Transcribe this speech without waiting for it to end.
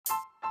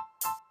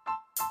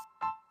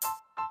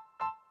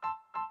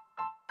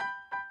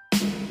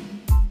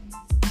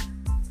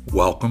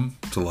Welcome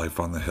to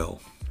Life on the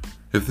Hill.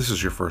 If this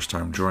is your first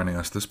time joining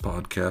us, this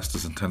podcast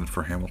is intended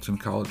for Hamilton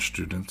College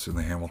students in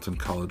the Hamilton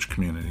College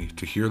community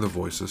to hear the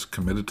voices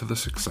committed to the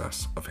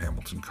success of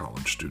Hamilton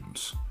College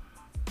students.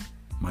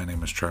 My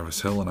name is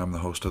Travis Hill, and I'm the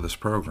host of this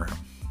program.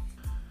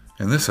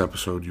 In this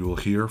episode, you will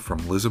hear from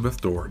Elizabeth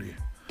Doherty,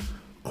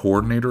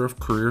 Coordinator of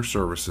Career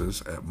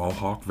Services at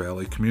Mohawk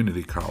Valley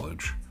Community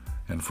College,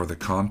 and for the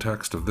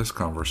context of this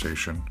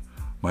conversation,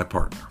 my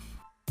partner.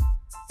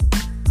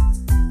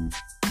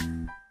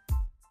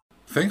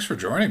 Thanks for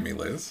joining me,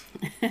 Liz.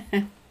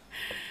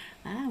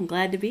 I'm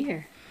glad to be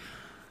here.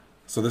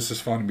 So this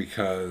is fun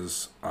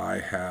because I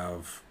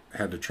have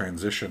had to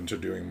transition to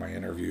doing my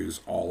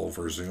interviews all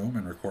over Zoom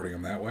and recording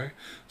them that way.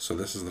 So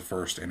this is the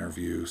first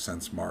interview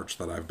since March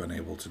that I've been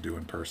able to do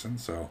in person.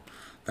 So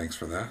thanks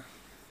for that.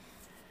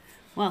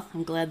 Well,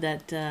 I'm glad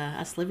that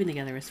us living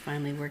together has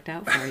finally worked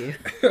out for you.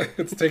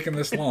 It's taken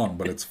this long,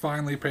 but it's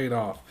finally paid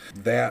off.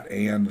 That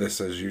and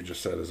this, as you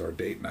just said, is our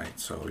date night.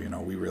 So,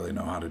 we really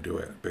know how to do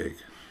it big.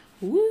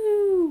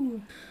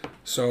 Woo!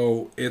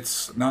 So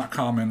it's not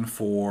common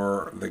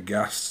for the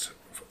guest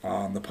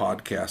on the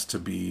podcast to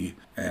be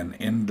an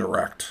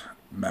indirect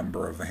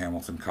member of the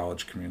Hamilton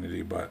College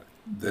community, but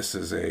this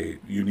is a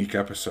unique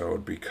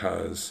episode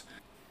because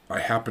I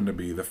happen to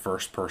be the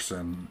first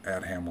person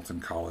at Hamilton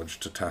College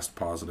to test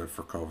positive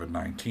for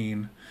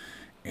COVID-19,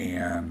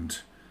 and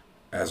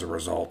as a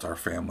result, our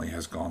family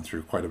has gone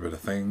through quite a bit of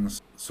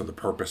things. So the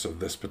purpose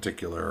of this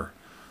particular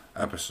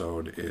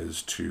episode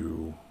is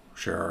to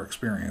share our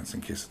experience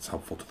in case it's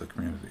helpful to the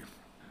community.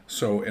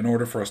 So in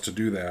order for us to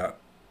do that,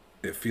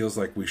 it feels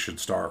like we should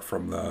start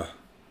from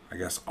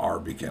our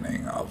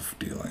beginning of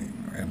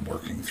dealing and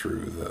working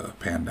through the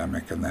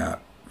pandemic, and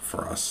that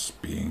for us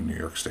being New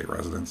York State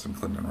residents and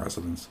Clinton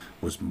residents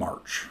was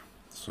March.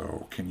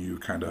 So can you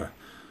kind of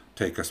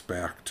take us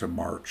back to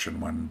March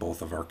and when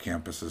both of our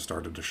campuses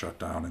started to shut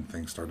down and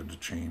things started to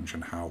change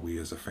and how we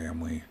as a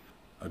family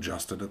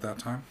adjusted at that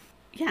time?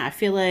 Yeah, I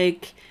feel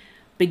like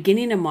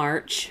beginning of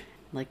March,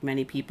 like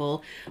many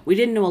people, we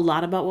didn't know a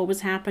lot about what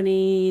was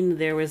happening.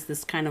 There was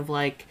this kind of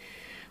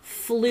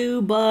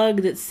flu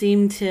bug that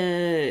seemed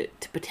to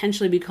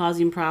potentially be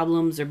causing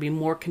problems or be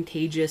more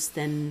contagious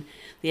than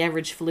the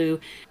average flu.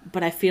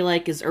 But I feel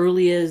like as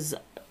early as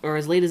or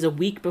as late as a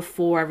week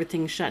before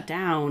everything shut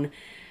down,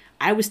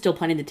 I was still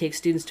planning to take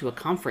students to a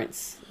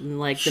conference in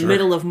the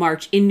middle of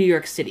March in New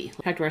York City.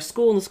 I talked to our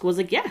school, and the school was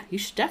like, yeah, you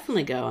should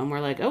definitely go. And we're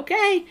like,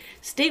 okay,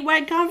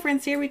 statewide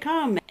conference, here we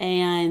come.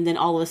 And then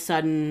all of a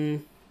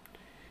sudden,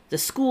 the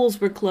schools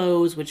were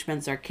closed, which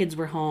meant our kids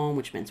were home,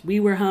 which meant we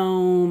were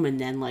home. And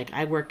then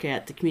I work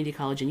at the community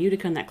college in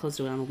Utica, and that closed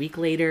down a week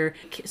later.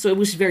 So it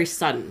was very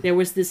sudden. There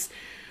was this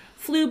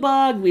flu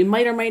bug we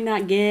might or might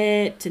not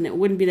get, and it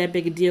wouldn't be that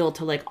big a deal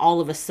till all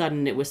of a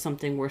sudden it was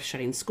something worth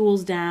shutting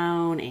schools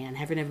down and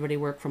having everybody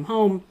work from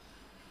home.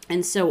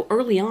 And so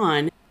early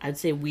on, I'd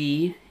say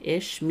me,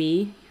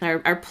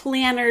 are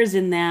planners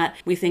in that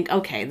we think,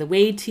 okay, the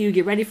way to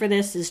get ready for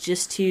this is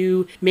just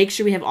to make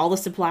sure we have all the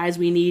supplies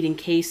we need in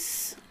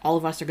case all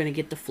of us are going to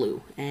get the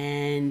flu.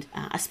 And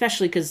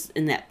especially because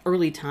in that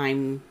early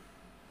time,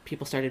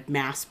 people started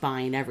mass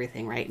buying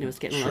everything, right? And it was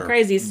getting a little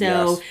crazy.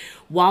 So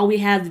while we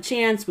have the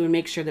chance, we would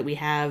make sure that we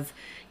have,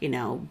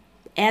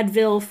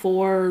 Advil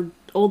for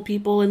old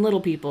people and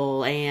little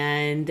people,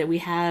 and that we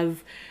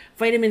have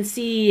vitamin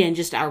C and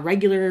just our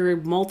regular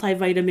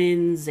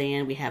multivitamins,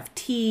 and we have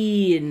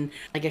tea. And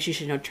I guess you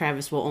should know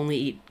Travis will only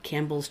eat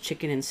Campbell's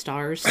Chicken and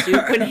Stars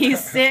soup when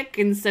he's sick,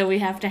 and so we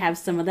have to have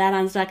some of that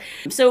on stock.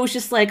 So it was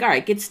just all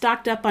right, get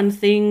stocked up on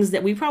things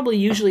that we probably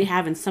usually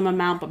have in some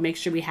amount, but make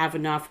sure we have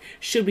enough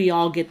should we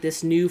all get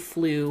this new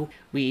flu.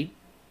 We,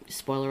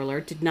 spoiler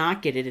alert, did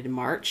not get it in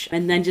March,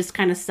 and then just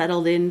kind of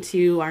settled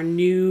into our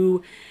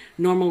new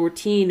normal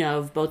routine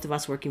of both of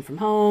us working from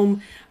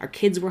home. Our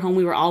kids were home.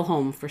 We were all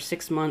home for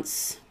 6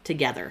 months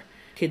together.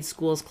 Kids'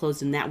 schools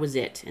closed, and that was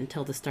it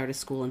until the start of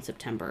school in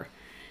September.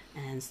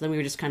 And so then we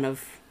were just kind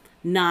of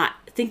not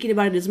thinking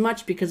about it as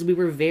much because we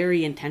were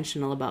very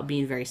intentional about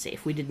being very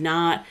safe. We did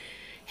not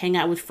hang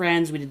out with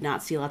friends. We did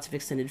not see lots of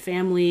extended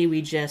family.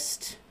 We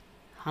just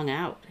hung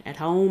out at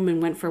home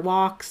and went for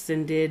walks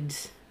and did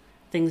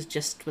things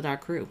just with our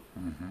crew.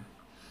 Mm-hmm.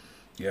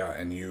 Yeah,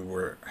 and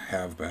you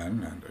have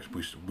been, and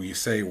we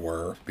say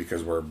were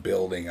because we're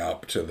building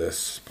up to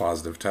this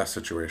positive test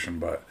situation,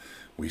 but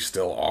we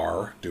still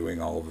are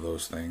doing all of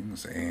those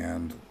things.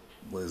 And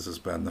Liz has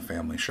been the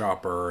family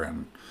shopper,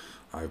 and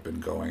I've been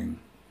going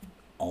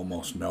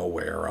almost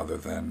nowhere other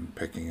than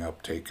picking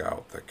up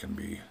takeout that can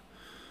be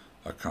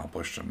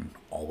accomplished, and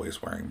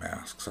always wearing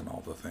masks and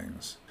all the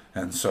things.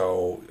 And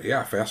so,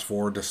 fast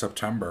forward to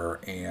September,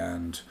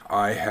 and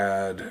I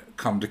had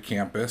come to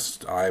campus.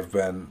 I've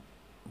been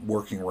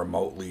working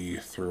remotely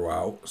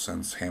throughout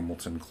since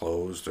Hamilton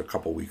closed a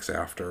couple weeks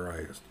after.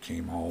 I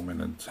came home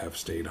and have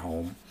stayed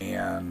home.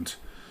 And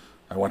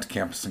I went to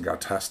campus and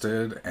got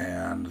tested.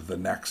 And the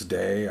next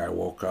day I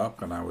woke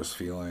up and I was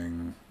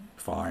feeling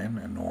fine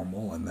and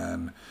normal. And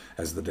then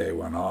as the day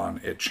went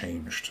on, it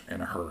changed in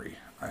a hurry.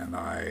 And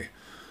I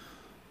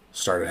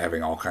started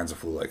having all kinds of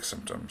flu-like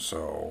symptoms.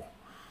 So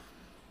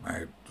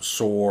my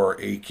sore,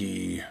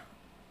 achy,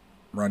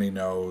 runny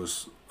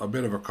nose, a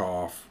bit of a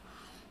cough,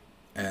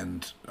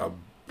 and a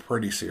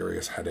pretty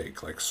serious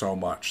headache, like so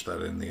much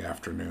that in the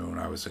afternoon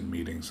I was in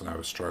meetings and I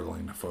was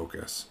struggling to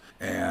focus.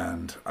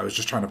 And I was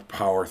just trying to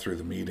power through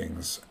the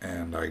meetings,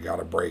 and I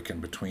got a break in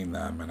between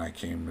them, and I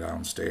came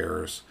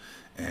downstairs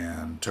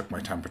and took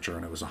my temperature,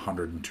 and it was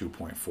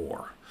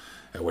 102.4.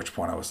 At which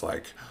point I was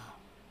like,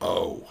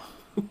 oh,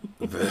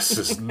 this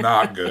is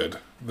not good.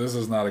 This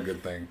is not a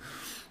good thing.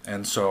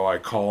 And so I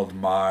called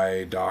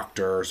my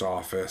doctor's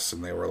office,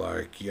 and they were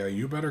like, yeah,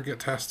 you better get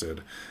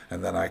tested.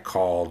 And then I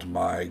called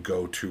my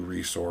go-to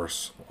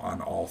resource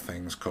on all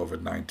things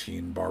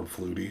COVID-19, Barb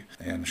Flutie,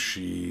 and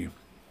she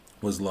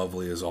was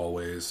lovely as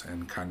always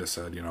and kind of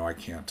said, I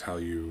can't tell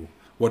you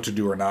what to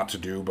do or not to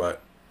do,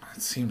 but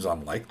it seems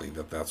unlikely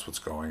that that's what's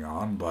going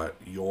on, but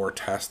your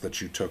test that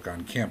you took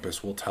on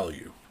campus will tell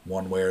you.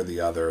 One way or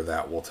the other,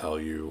 that will tell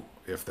you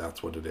if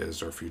that's what it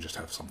is or if you just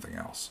have something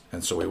else.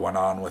 And so we went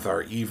on with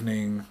our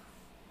evening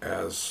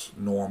as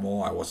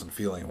normal. I wasn't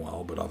feeling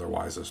well, but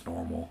otherwise as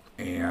normal.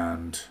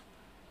 And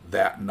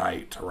that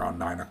night, around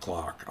 9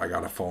 o'clock, I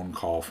got a phone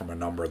call from a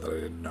number that I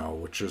didn't know,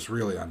 which is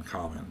really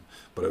uncommon,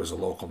 but it was a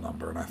local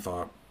number. And I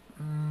thought,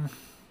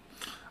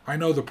 I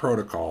know the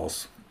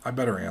protocols. I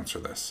better answer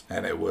this.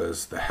 And it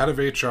was the head of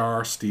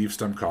HR, Steve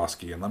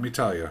Stemkowski. And let me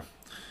tell you,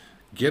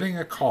 getting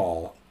a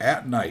call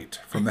at night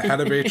from the head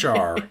of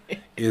HR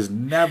is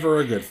never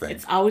a good thing.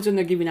 It's always when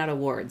they're giving out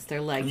awards.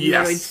 They're like, Yes.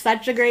 you're doing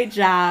such a great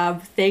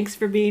job. Thanks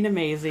for being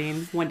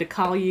amazing. Wanted to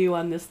call you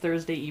on this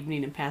Thursday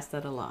evening and pass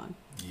that along.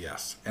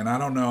 Yes. And I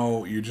don't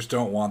know, you just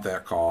don't want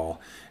that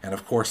call. And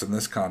of course, in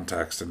this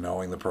context and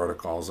knowing the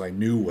protocols, I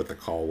knew what the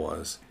call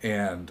was.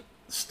 And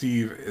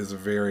Steve is a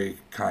very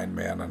kind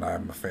man, and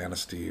I'm a fan of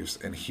Steve's.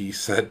 And he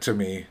said to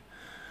me,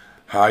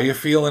 how you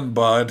feeling,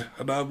 bud?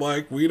 And I'm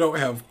like, we don't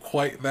have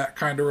quite that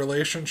kind of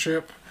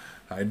relationship.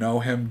 I know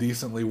him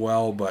decently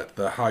well, but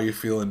the how you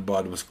feeling,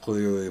 bud was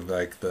clearly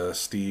like the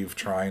Steve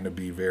trying to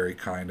be very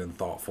kind and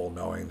thoughtful,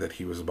 knowing that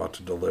he was about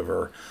to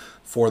deliver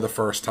for the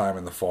first time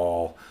in the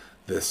fall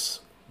this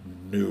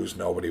news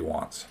nobody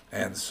wants.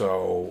 And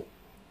so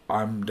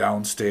I'm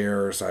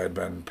downstairs. I had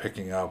been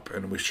picking up,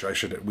 and we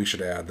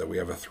should add that we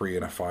have a 3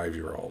 and a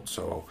 5-year-old.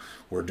 So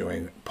we're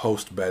doing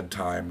post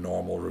bedtime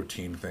normal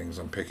routine things.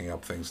 I'm picking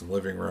up things in the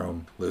living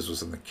room. Liz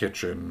was in the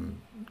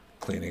kitchen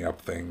cleaning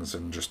up things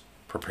and just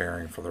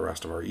preparing for the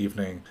rest of our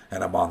evening.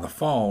 And I'm on the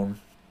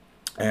phone,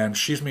 and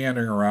she's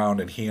meandering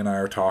around, and he and I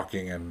are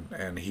talking,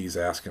 and he's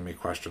asking me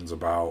questions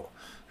about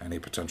any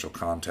potential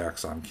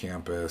contacts on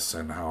campus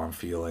and how I'm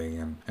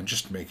feeling, and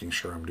just making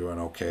sure I'm doing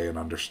okay and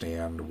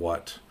understand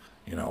what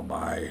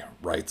my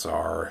rights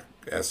are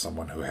as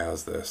someone who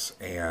has this.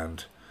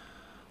 And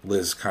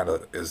Liz kind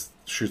of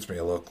shoots me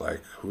a look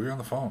like, who are you on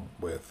the phone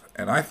with?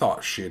 And I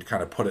thought she had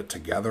kind of put it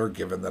together,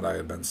 given that I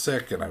had been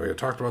sick and we had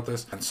talked about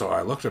this. And so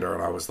I looked at her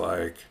and I was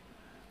like,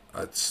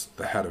 it's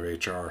the head of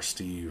HR,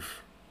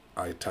 Steve.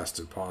 I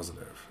tested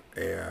positive.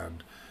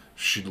 And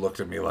she looked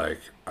at me like,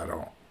 I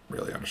don't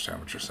really understand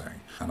what you're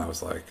saying. And I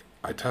was like,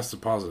 I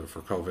tested positive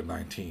for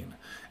COVID-19.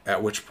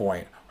 At which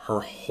point,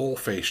 her whole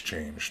face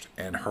changed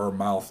and her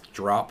mouth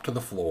dropped to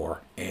the floor,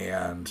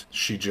 and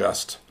she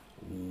just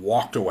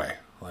walked away.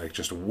 Like,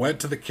 just went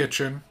to the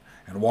kitchen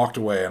and walked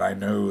away. And I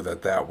knew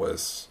that that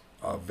was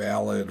a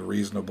valid,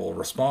 reasonable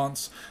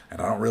response. And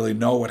I don't really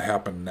know what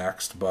happened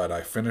next, but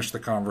I finished the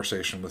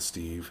conversation with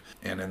Steve.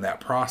 And in that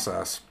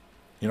process,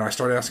 I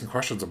started asking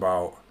questions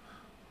about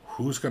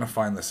who's going to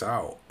find this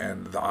out.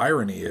 And the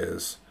irony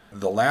is,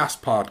 the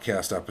last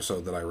podcast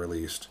episode that I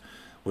released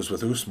was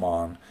with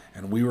Usman,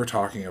 and we were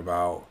talking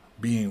about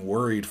being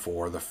worried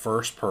for the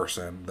first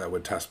person that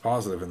would test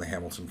positive in the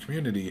Hamilton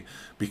community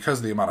because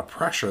of the amount of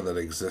pressure that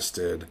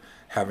existed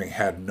having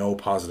had no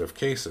positive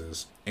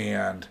cases.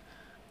 And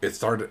it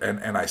started,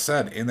 and I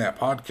said in that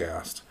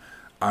podcast,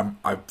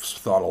 I've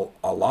thought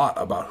a lot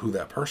about who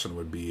that person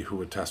would be who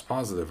would test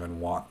positive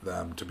and want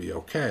them to be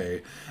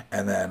okay.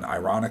 And then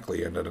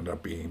ironically, it ended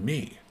up being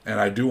me. And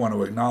I do want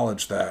to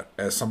acknowledge that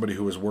as somebody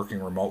who was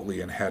working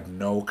remotely and had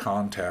no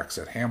contacts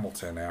at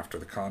Hamilton after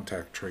the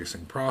contact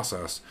tracing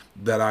process,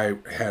 that I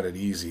had it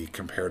easy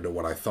compared to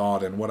what I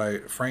thought and what I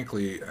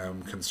frankly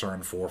am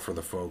concerned for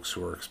the folks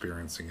who are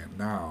experiencing it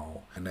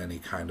now, and any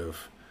kind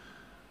of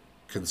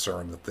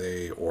concern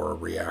that or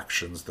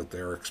reactions that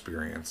they're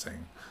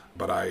experiencing.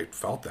 But I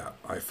felt that.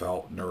 I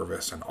felt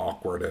nervous and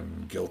awkward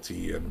and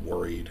guilty and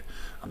worried,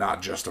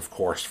 not just, of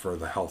course, for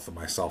the health of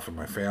myself and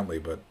my family,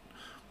 but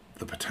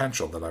the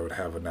potential that I would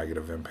have a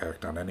negative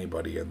impact on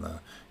anybody in the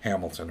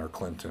Hamilton or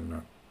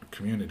Clinton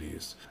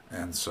communities.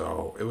 And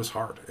so it was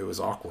hard. It was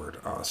awkward.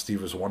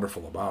 Steve was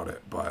wonderful about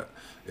it, but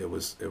it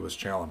was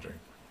challenging.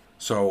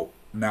 So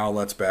now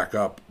let's back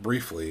up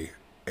briefly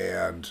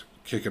and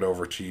kick it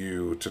over to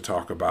you to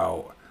talk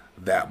about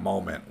that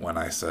moment when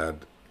I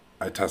said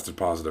I tested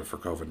positive for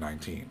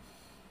COVID-19.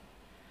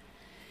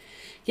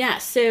 Yeah,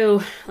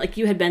 so like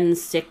you had been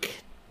sick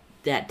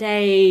that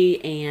day,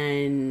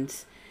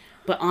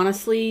 but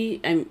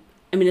honestly,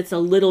 I mean, it's a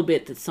little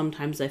bit that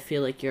sometimes I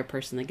feel like you're a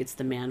person that gets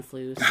the man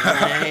flu. So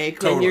like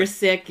Totally. when you're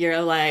sick,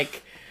 you're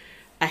like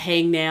a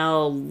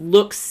hangnail,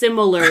 looks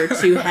similar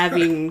to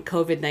having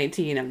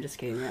COVID-19. I'm just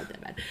kidding, not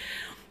that bad.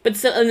 But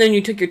so, and then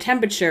you took your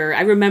temperature.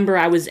 I remember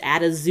I was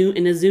at a Zoom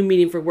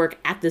meeting for work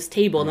at this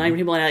table, and then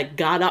people like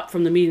got up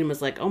from the meeting and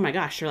was like, "Oh my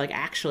gosh, you're like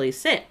actually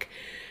sick,"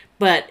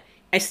 but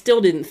I still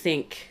didn't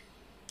think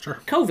Sure.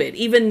 COVID,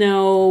 even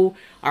though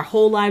our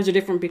whole lives are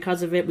different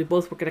because of it. We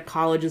both work at a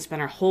college and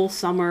spent our whole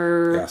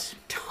summer Yes.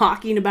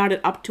 talking about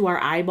it up to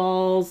our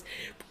eyeballs,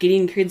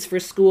 getting kids for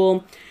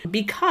school,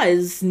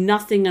 because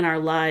nothing in our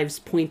lives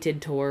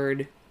pointed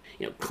toward,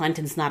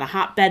 Clinton's not a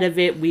hotbed of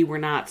it. We were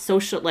not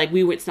social,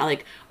 it's not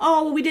like,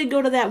 oh, well, we did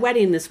go to that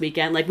wedding this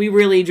weekend. Like, we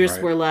really just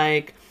Right. were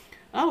like,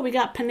 oh, we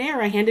got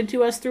Panera handed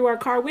to us through our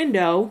car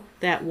window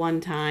that one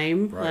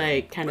time,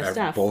 Right. kind of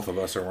stuff. Both of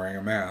us are wearing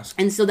a mask.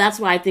 And so that's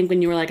why I think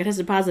when you were like, I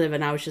tested positive,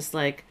 and I was just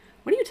like,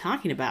 what are you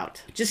talking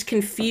about? Just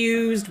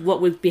confused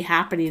what would be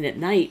happening at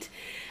night.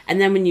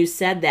 And then when you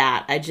said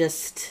that,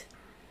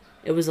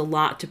 it was a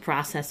lot to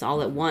process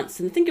all at once.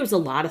 And I think it was a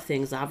lot of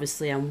things.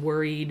 Obviously, I'm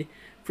worried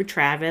for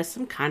Travis.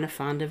 I'm kind of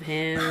fond of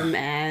him.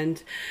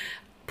 And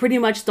pretty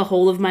much the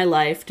whole of my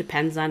life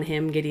depends on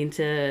him getting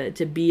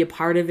to be a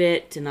part of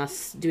it and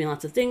us doing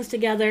lots of things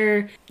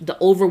together. The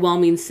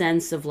overwhelming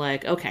sense of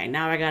like, okay,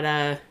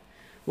 now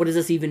what does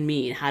this even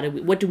mean?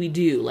 What do we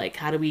do? Like,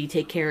 how do we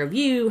take care of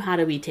you? How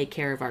do we take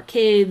care of our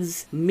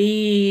kids?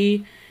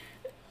 Me.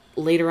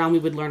 Later on, we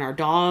would learn our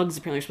dogs.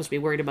 Apparently, we're supposed to be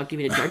worried about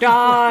giving it to our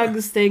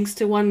dogs, thanks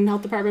to one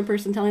health department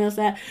person telling us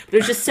that. But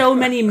there's just so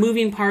many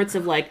moving parts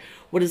of like,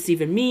 what does this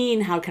even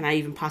mean? How can I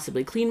even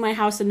possibly clean my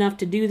house enough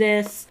to do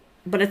this?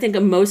 But I think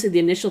mostly the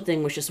initial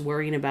thing was just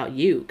worrying about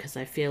you, because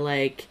I feel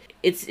like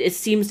it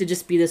seems to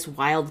just be this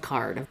wild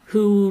card of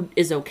who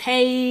is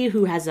okay,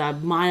 who has a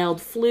mild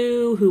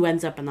flu, who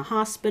ends up in the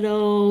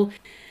hospital.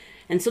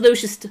 And so there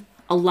was just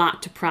a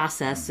lot to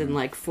process in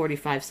like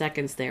 45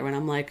 seconds there when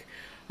I'm like,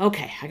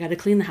 okay, I got to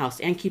clean the house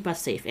and keep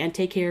us safe and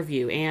take care of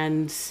you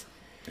and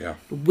Yeah.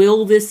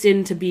 will this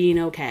into being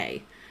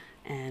okay.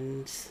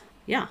 And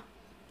yeah,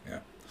 Yeah.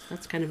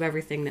 that's kind of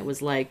everything that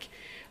was like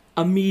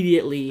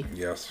immediately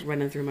Yes.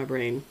 running through my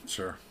brain.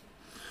 Sure.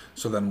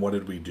 So then what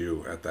did we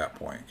do at that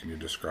point? Can you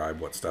describe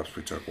what steps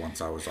we took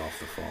once I was off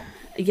the phone?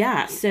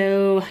 Yeah,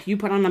 so you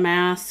put on a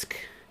mask.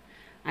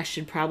 I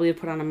should probably have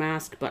put on a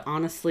mask, but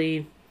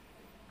honestly,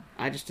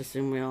 I just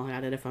assume we all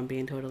had it, if I'm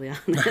being totally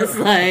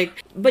honest.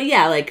 But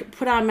yeah,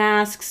 put on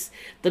masks.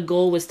 The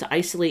goal was to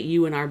isolate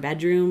you in our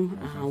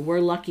bedroom. We're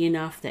lucky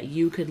enough that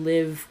you could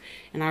live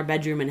in our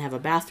bedroom and have a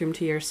bathroom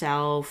to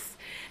yourself.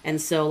 And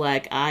so,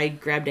 I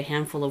grabbed a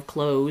handful of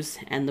clothes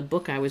and the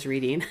book I was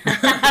reading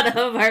out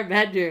of our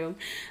bedroom,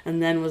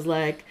 and then was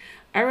like,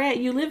 all right,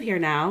 you live here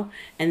now.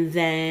 And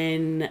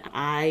then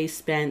I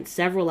spent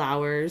several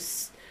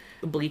hours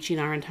bleaching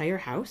our entire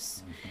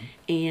house.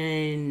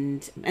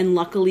 And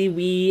luckily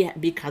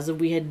because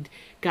we had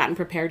gotten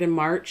prepared in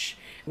March,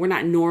 we're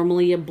not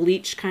normally a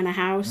bleach kind of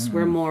house.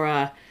 We're more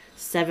a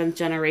 7th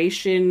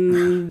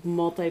generation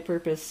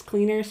multi-purpose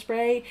cleaner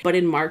spray. But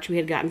in March we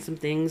had gotten some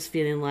things,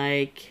 feeling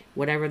like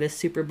whatever this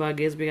super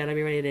bug is, we gotta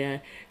be ready to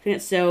clean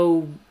it.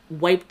 So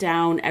wipe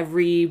down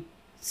every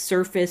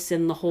surface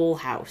in the whole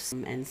house.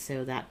 And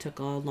so that took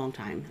a long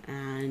time,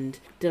 and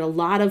did a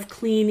lot of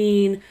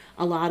cleaning,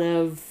 a lot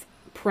of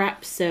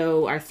prep.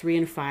 So our 3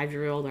 and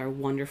 5-year-old are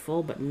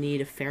wonderful, but need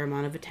a fair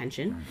amount of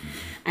attention.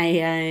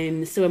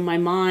 And so in my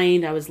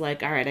mind, I was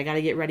like, all right, I got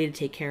to get ready to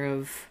take care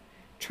of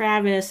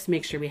Travis,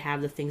 make sure we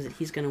have the things that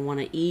he's going to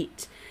want to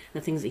eat, the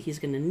things that he's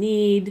going to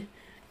need.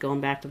 Going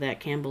back to that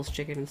Campbell's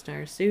chicken and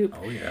star soup.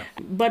 Oh, yeah.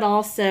 But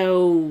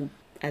also,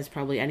 as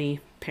probably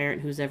any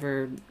parent who's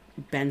ever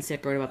been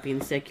sick or heard about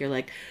being sick, you're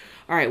like,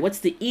 all right, what's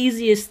the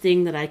easiest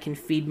thing that I can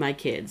feed my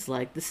kids?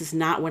 This is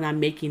not when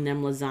I'm making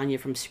them lasagna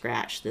from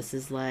scratch. This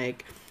is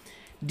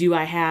do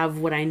I have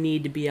what I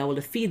need to be able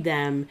to feed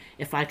them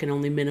if I can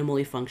only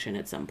minimally function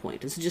at some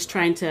point? And so just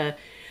trying to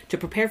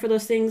prepare for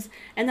those things.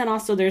 And then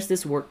also there's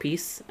this work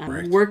piece.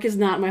 Right. Work is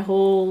not my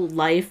whole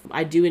life.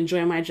 I do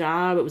enjoy my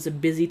job. It was a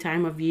busy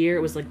time of year.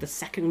 It was the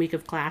second week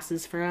of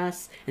classes for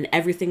us, and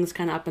everything's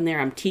kind of up in there.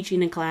 I'm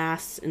teaching a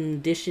class in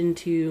addition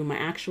to my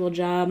actual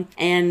job.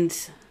 And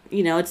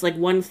it's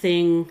one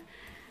thing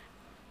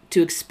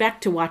to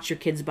expect to watch your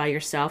kids by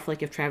yourself,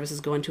 like if Travis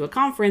is going to a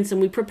conference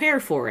and we prepare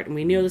for it and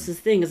we know this is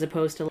a thing, as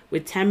opposed to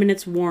with 10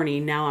 minutes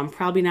warning, now I'm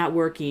probably not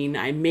working,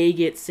 I may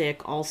get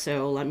sick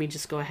also, let me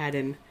just go ahead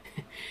and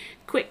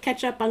quick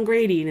catch up on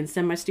grading and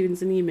send my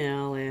students an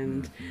email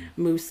and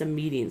move some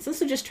meetings.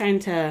 This is just trying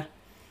to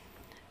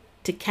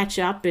catch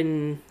up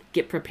and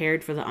get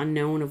prepared for the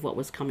unknown of what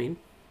was coming.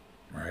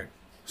 Right.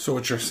 So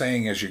what you're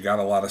saying is you got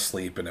a lot of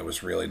sleep and it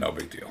was really no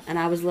big deal. And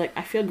I was like,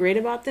 I feel great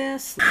about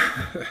this.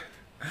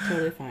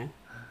 Totally fine.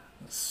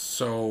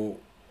 So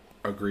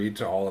agreed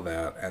to all of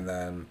that. And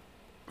then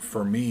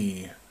for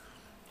me,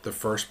 the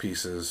first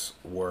pieces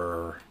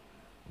were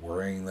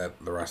worrying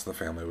that the rest of the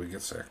family would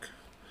get sick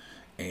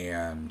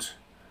and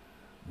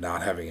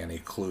not having any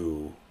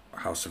clue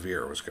how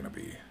severe it was going to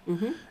be.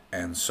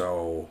 And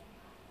so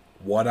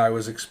what I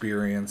was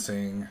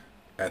experiencing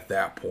at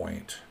that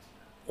point,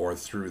 or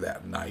through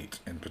that night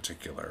in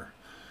particular,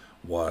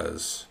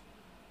 was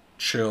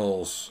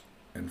chills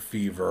and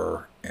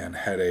fever and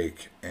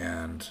headache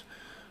and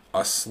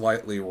a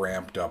slightly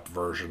ramped up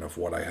version of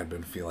what I had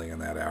been feeling in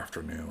that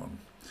afternoon.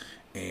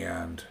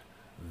 And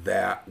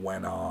that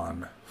went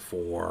on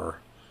for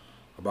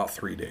about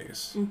 3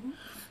 days.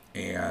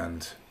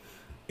 And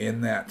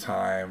in that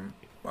time,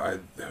 I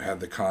had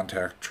the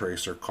contact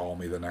tracer call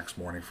me the next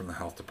morning from the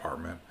health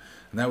department.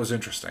 And that was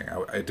interesting.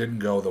 It didn't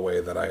go the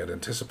way that I had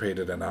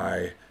anticipated. And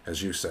I,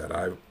 as you said,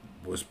 I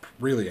was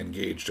really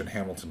engaged in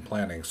Hamilton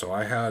planning. So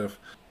I have,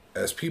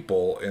 as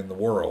people in the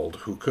world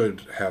who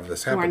could have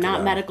this happen We're to not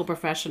them, medical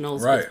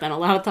professionals. Right. We spent a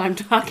lot of time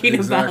talking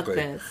about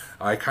this.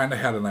 I kind of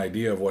had an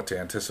idea of what to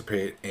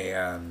anticipate,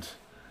 and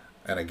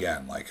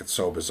again, like, it's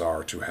so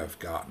bizarre to have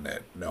gotten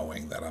it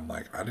knowing that I'm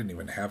like, I didn't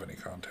even have any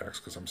contacts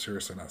because I'm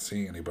seriously not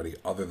seeing anybody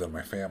other than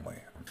my family.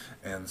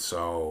 And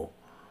so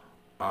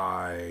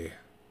I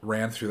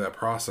ran through that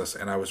process,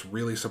 and I was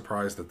really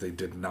surprised that they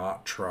did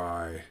not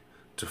try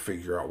to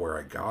figure out where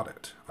I got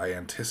it. I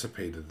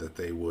anticipated that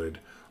they would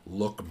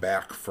look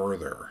back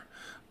further,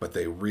 but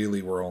they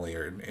really were only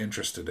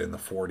interested in the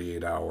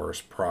 48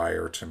 hours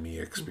prior to me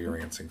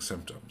experiencing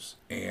symptoms.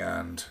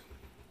 And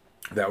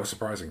that was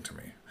surprising to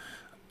me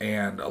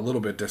and a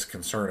little bit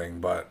disconcerting,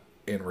 but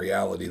in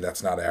reality,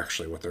 that's not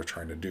actually what they're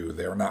trying to do.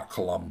 They're not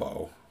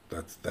Columbo.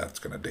 That's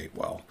going to date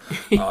well.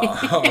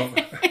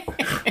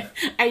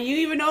 Are you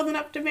even old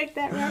enough to make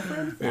that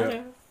reference?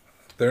 Yeah.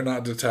 They're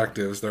not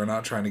detectives. They're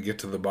not trying to get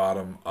to the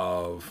bottom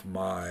of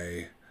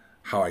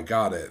how I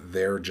got it.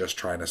 They're just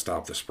trying to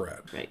stop the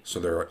spread. Right. So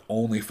they're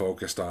only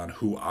focused on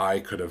who I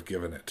could have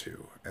given it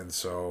to. And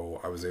so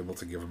I was able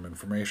to give them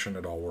information.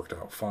 It all worked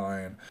out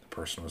fine. The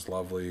person was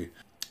lovely.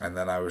 And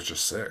then I was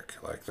just sick.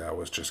 Like, that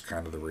was just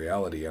kind of the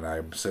reality. And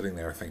I'm sitting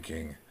there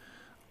thinking,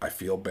 I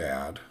feel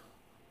bad,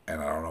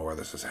 and I don't know where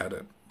this is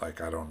headed. Like,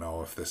 I don't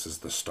know if this is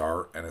the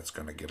start and it's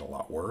going to get a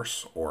lot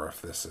worse, or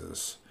if this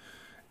is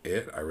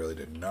it. I really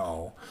didn't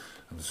know.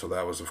 And so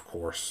that was, of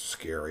course,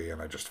 scary,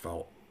 and I just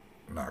felt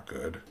not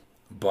good.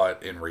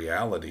 But in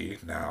reality,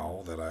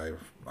 now that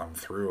I'm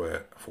through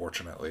it,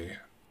 fortunately,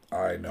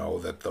 I know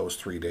that those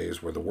 3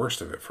 days were the worst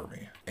of it for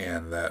me,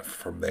 and that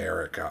from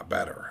there it got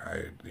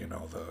better.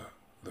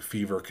 The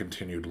fever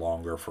continued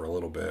longer for a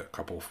little bit,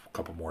 a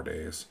couple more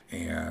days,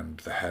 and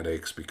the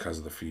headaches because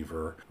of the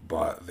fever,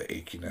 but the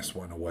achiness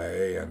went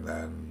away, and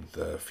then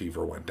the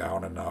fever went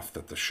down enough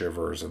that the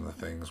shivers and the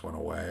things went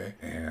away,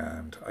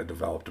 and I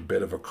developed a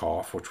bit of a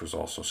cough, which was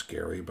also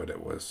scary, but it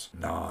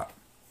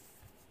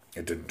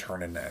didn't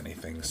turn into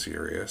anything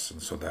serious,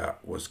 and so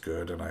that was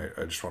good. And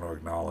I just want to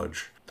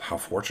acknowledge how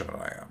fortunate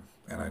I am.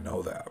 And I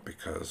know that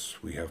because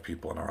we have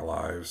people in our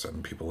lives,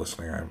 and people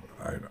listening,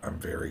 I'm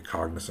very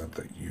cognizant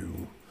that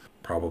you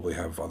probably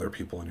have other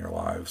people in your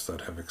lives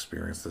that have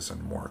experienced this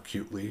and more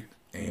acutely.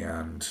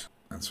 And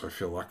so I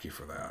feel lucky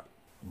for that.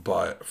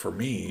 But for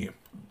me,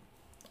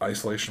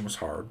 isolation was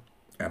hard,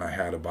 and I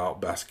had about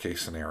best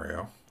case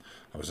scenario.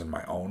 I was in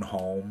my own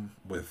home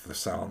with the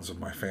sounds of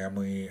my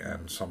family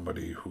and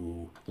somebody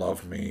who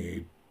loved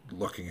me,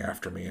 looking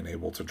after me and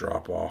able to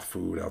drop off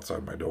food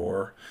outside my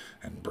door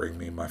and bring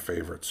me my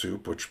favorite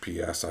soup, which,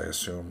 P.S., I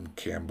assume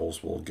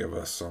Campbell's will give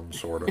us some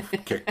sort of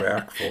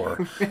kickback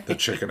for the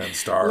Chicken and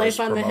Stars Life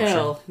on promotion. the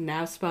Hill,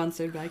 now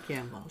sponsored by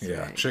Campbell's. Yeah,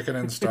 right. Chicken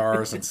and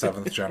Stars and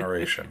Seventh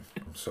Generation.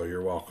 So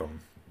you're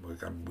welcome.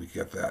 We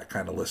get that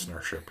kind of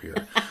listenership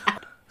here.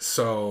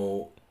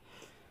 So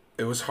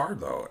it was hard,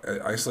 though.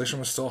 Isolation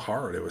was still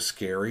hard. It was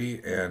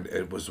scary, and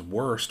it was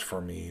worst for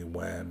me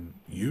when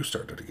you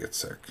started to get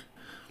sick.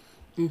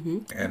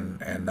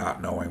 And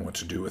not knowing what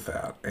to do with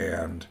that,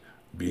 and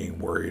being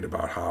worried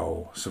about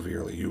how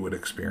severely you would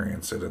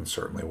experience it, and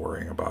certainly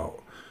worrying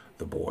about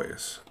the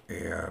boys.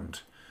 And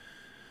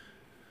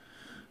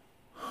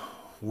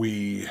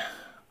we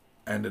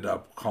ended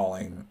up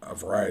calling a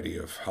variety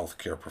of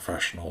healthcare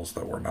professionals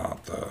that were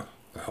not the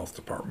health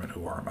department,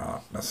 who are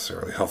not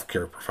necessarily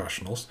healthcare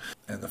professionals.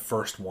 And the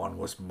first one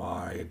was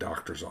my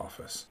doctor's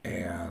office,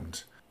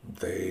 and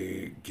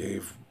they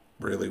gave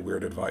really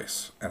weird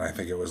advice, and I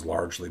think it was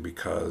largely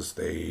because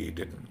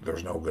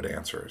there's no good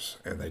answers,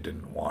 and they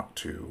didn't want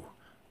to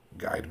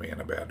guide me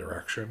in a bad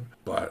direction.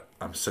 But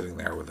I'm sitting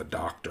there with a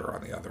doctor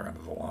on the other end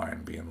of the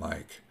line being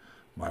like,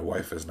 my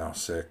wife is now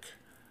sick,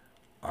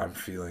 I'm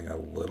feeling a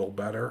little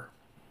better,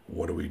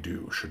 what do we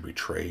do? Should we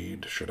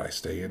trade? Should I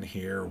stay in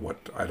here?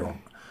 I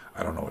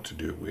don't know what to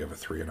do. We have a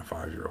 3 and a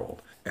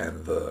 5-year-old.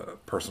 And the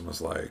person was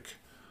like,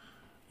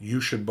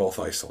 you should both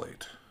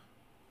isolate.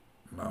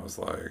 And I was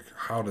like,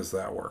 how does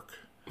that work?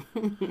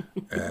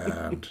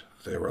 And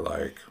they were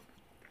like,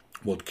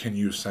 well, can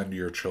you send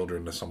your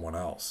children to someone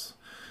else?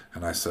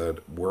 And I said,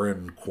 we're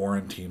in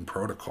quarantine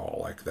protocol.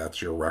 Like, that's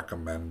your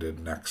recommended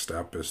next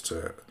step, is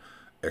to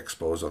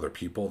expose other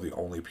people. The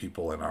only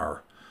people in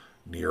our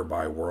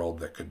nearby world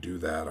that could do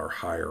that are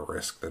higher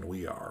risk than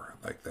we are.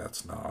 Like,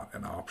 that's not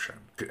an option.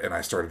 And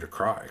I started to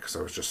cry because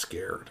I was just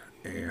scared.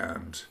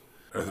 And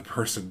the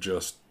person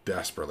just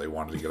desperately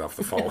wanted to get off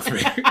the phone with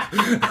me.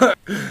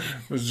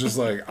 It was just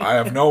like, I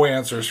have no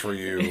answers for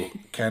you.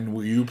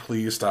 Will you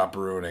please stop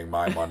ruining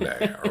my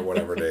Monday or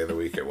whatever day of the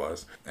week it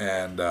was?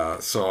 And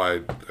so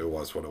it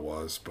was what it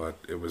was, but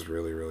it was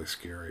really, really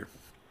scary.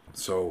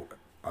 So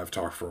I've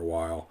talked for a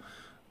while.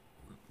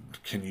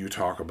 Can you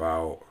talk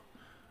about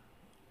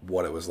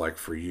what it was like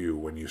for you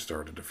when you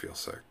started to feel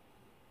sick?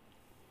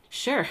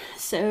 Sure.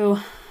 So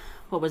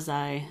what was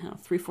I?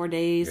 3-4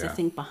 days, I Yeah.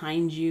 think,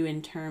 behind you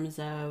in terms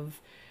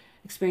of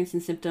experiencing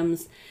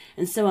symptoms.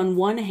 And so on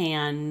one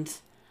hand,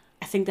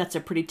 I think that's a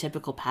pretty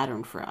typical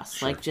pattern for us.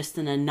 Sure. Like just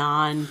in a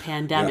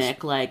non-pandemic,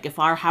 Yes. like if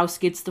our house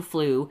gets the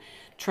flu,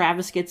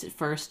 Travis gets it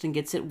first and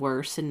gets it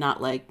worse, and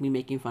not like me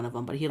making fun of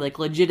him, but he like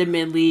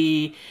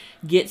legitimately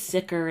gets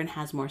sicker and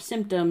has more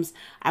symptoms.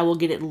 I will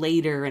get it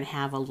later and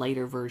have a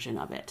lighter version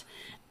of it.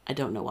 I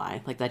don't know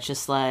why. Like that's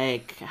just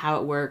like how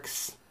it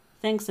works.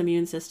 Thanks,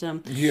 immune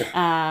system. Yeah.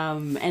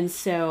 And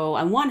so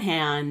on one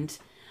hand,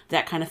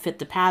 that kind of fit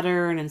the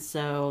pattern, and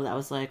so that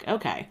was like,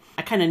 okay.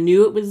 I kind of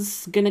knew it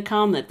was going to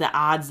come, that the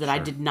odds that I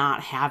did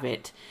not have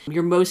it.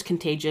 You're most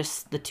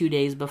contagious the 2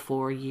 days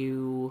before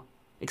you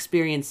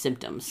experience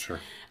symptoms. Sure.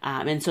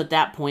 And so at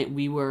that point,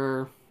 we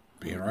were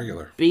Being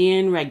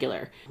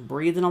regular.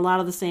 breathing a lot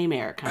of the same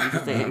air kinds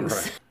of things.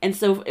 Right. And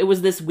so it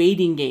was this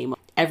waiting game.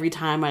 Every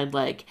time I'd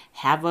like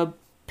have a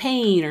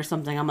pain or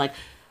something, I'm like,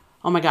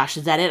 oh my gosh,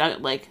 is that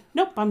it? Like,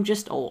 nope, I'm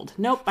just old.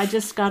 Nope, I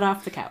just got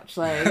off the couch.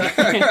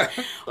 Like,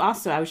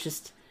 also, I was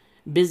just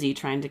busy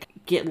trying to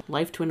get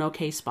life to an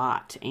okay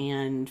spot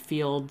and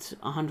field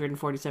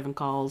 147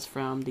 calls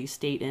from the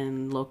state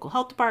and local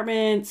health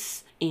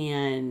departments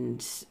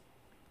and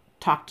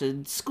talk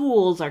to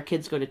schools. Our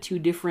kids go to 2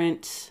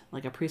 different,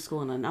 like a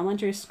preschool and an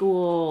elementary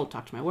school,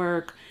 talk to my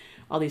work,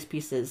 all these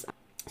pieces.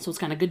 So it's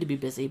kind of good to be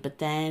busy. But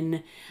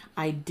then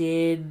I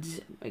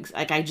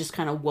just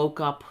kind of woke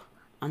up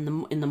in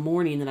the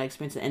morning that I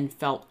experienced it and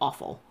felt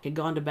awful. I'd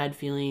gone to bed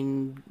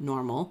feeling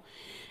normal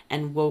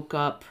and woke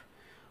up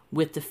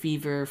with the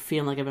fever,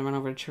 feeling like I've been run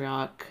over a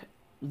truck,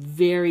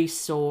 very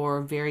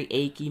sore, very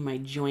achy, my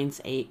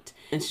joints ached.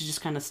 And so just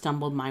kind of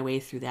stumbled my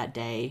way through that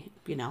day,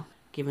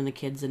 giving the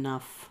kids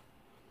enough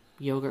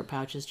yogurt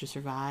pouches to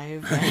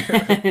survive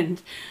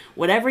and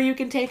whatever you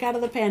can take out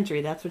of the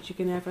pantry, that's what you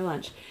can have for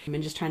lunch.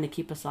 And just trying to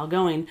keep us all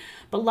going.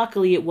 But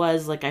luckily it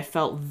was like I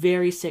felt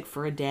very sick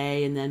for a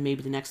day, and then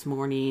maybe the next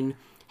morning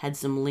had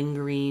some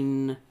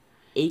lingering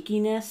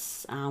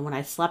achiness. When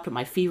I slept,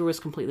 my fever was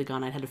completely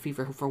gone. I'd had a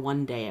fever for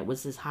 1 day. It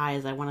was as high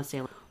as, I want to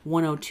say,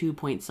 102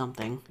 point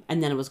something,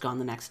 and then it was gone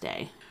the next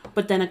day.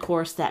 But then of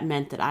course that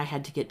meant that I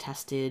had to get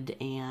tested,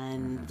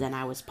 and then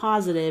I was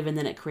positive, and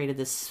then it created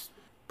this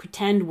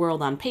pretend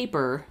world on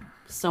paper.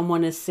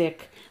 Someone is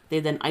sick, they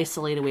then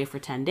isolate away for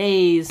 10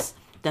 days,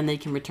 then they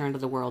can return to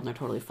the world and they're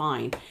totally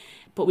fine.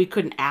 But we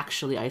couldn't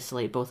actually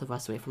isolate both of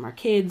us away from our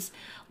kids.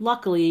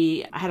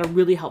 Luckily, I had a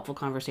really helpful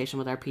conversation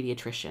with our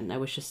pediatrician. I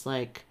was just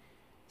like,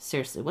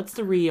 seriously, what's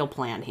the real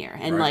plan here?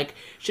 And like,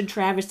 should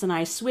Travis and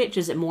I switch?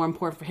 Is it more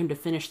important for him to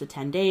finish the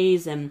 10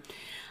 days? And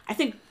I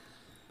think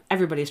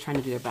everybody's trying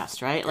to do their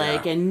best, right?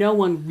 Like, and no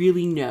one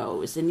really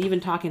knows. And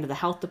even talking to the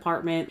health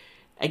department,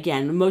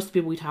 again, most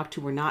people we talk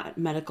to were not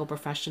medical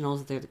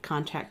professionals. They're the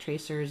contact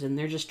tracers, and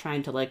they're just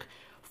trying to like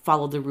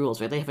follow the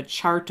rules, right? They have a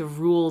chart of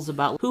rules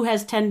about who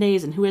has 10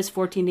 days and who has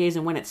 14 days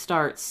and when it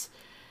starts.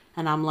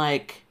 And I'm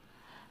like,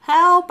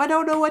 help, I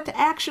don't know what to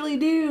actually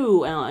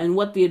do. And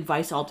what the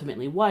advice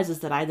ultimately was is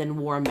that I then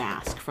wore a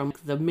mask from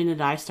the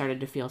minute I started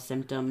to feel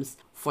symptoms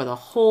for the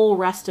whole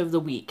rest of the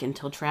week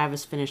until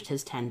Travis finished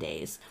his 10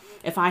 days.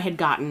 If I had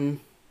gotten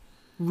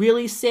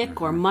really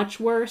sick or much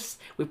worse,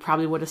 we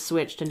probably would have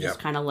switched and just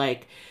kind of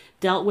like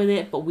dealt with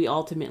it. But we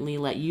ultimately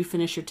let you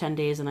finish your 10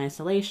 days in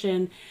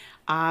isolation.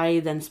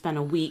 I then spent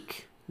a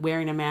week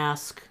wearing a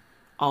mask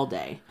all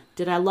day.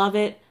 Did I love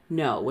it?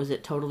 No. Was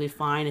it totally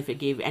fine? If it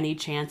gave any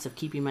chance of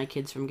keeping my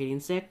kids from getting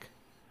sick,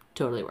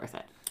 totally worth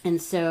it.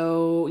 And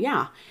so,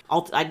 yeah,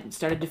 I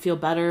started to feel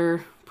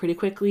better pretty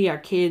quickly. Our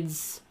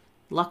kids,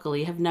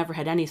 luckily, have never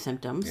had any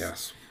symptoms.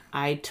 Yes.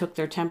 I took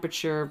their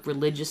temperature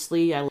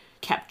religiously. I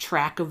kept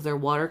track of their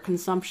water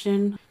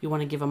consumption. You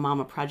want to give a mom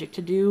a project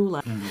to do,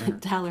 like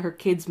tell her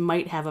kids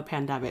might have a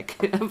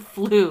pandemic, a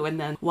flu, and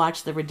then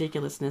watch the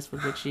ridiculousness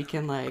with which she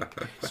can like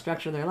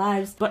structure their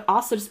lives. But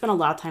also just spent a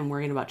lot of time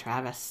worrying about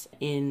Travis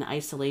in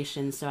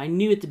isolation. So I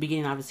knew at the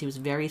beginning, obviously, he was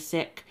very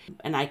sick,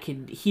 and I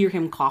could hear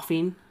him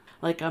coughing.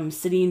 Like I'm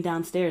sitting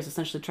downstairs.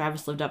 Essentially,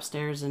 Travis lived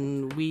upstairs,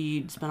 and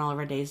we spent all of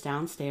our days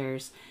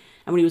downstairs.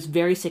 And when he was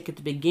very sick at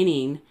the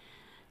beginning,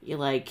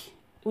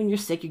 when you're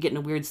sick, you get in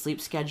a weird sleep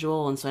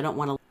schedule, and so I don't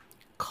want to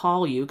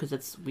call you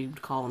because we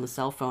would call on the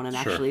cell phone and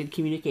actually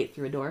communicate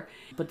through a door.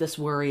 But this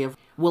worry of,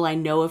 will I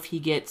know if he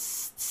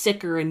gets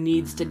sicker and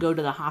needs to go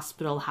to the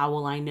hospital? How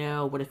will I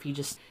know? What if he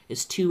just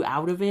is too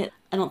out of it?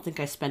 I don't think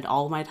I spent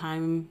all my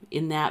time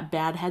in that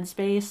bad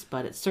headspace,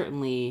 but it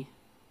certainly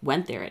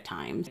went there at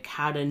times. Like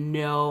how to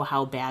know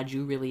how bad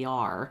you really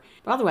are.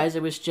 But otherwise,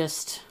 it was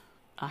just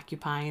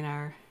occupying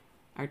our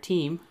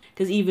team.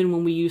 Because even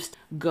when we used to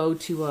go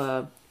to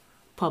a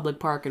public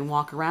park and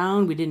walk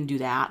around. We didn't do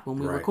that. When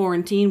we were Right.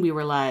 quarantined, we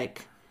were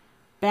like,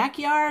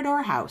 backyard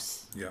or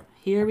house. Yep.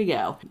 Here we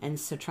go. And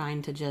so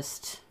trying to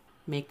just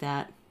make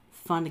that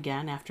fun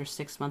again. After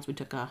 6 months, we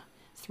took a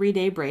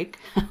 3-day break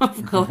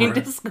of going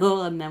to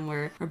school, and then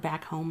we're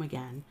back home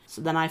again.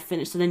 So then I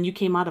finished. So then you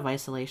came out of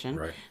isolation.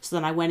 Right. So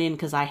then I went in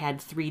because I had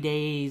 3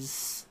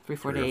 days, 4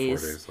 4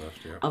 days, days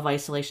left, yeah. of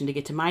isolation to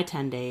get to my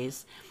 10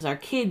 days. Because our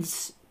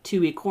kids'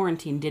 2-week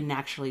quarantine didn't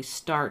actually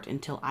start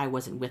until I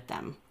wasn't with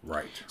them.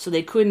 Right. So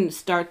they couldn't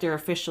start their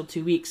official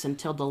 2 weeks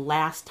until the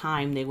last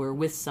time they were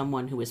with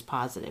someone who was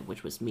positive,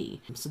 which was me.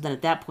 So then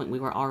at that point,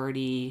 we were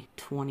already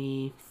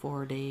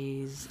 24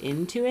 days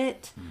into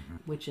it,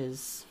 which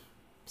is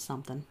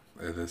something.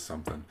 It is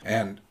something.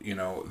 And,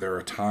 there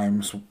are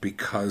times,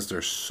 because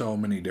there's so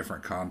many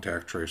different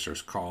contact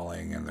tracers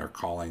calling, and they're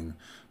calling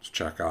to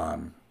check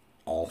on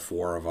all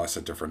 4 of us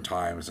at different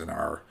times, and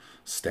our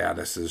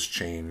status has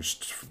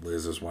changed.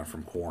 Liz has went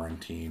from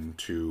quarantine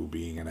to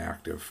being an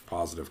active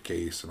positive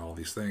case and all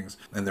these things.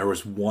 And there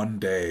was one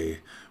day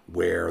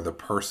where the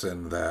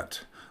person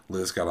that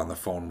Liz got on the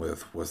phone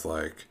with was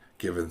like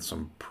given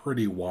some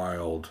pretty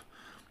wild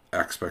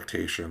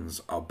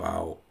expectations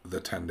about the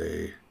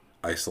 10-day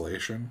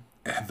isolation.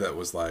 And that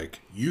was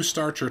like, you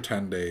start your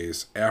 10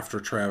 days after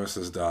Travis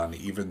is done,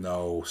 even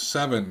though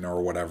 7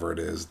 or whatever it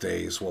is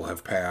days will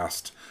have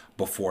passed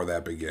before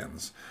that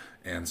begins.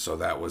 And so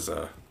that was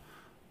a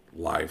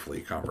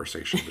lively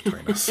conversation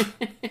between us.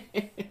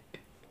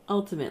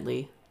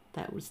 Ultimately,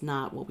 that was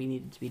not what we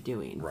needed to be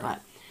doing. Right.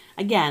 But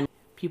again,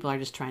 people are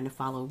just trying to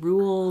follow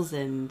rules,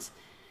 and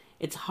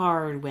it's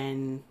hard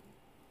when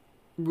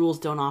rules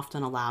don't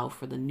often allow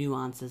for the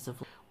nuances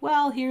of,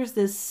 well, here's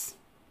this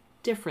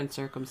different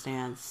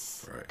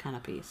circumstance kind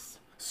of piece.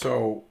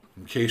 So,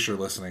 in case you're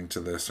listening to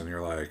this and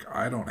you're like,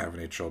 I don't have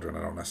any children,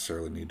 I don't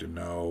necessarily need to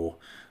know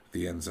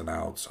the ins and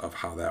outs of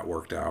how that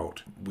worked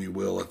out. We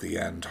will at the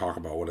end talk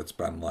about what it's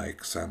been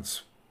like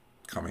since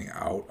coming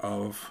out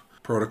of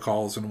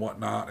protocols and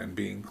whatnot and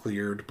being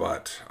cleared,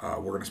 but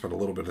we're going to spend a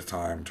little bit of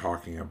time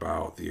talking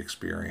about the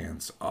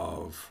experience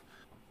of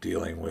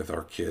dealing with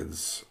our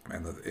kids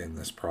in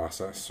this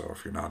process. So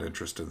if you're not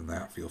interested in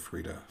that, feel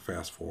free to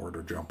fast forward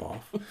or jump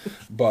off.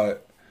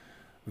 But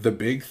the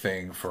big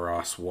thing for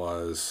us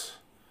was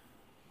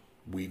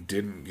we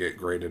didn't get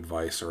great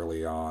advice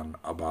early on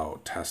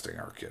about testing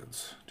our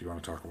kids. Do you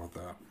want to talk about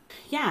that?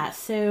 Yeah,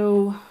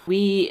 so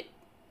we,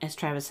 as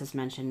Travis has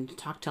mentioned,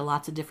 talked to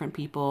lots of different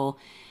people.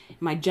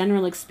 My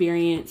general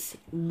experience,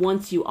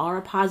 once you are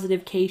a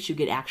positive case, you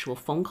get actual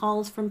phone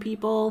calls from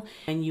people.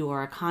 And you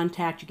are a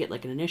contact, you get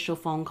like an initial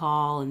phone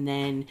call, and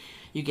then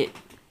you get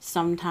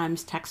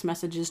sometimes text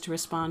messages to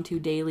respond to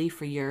daily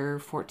for your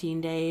 14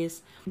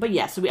 days. But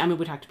yeah, so we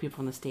talked to people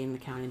from the state and the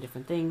county and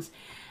different things.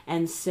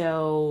 And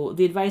so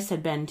the advice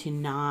had been to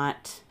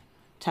not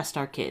test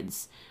our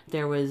kids.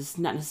 There was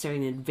not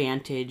necessarily an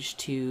advantage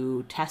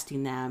to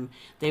testing them.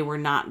 They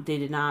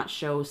did not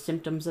show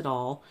symptoms at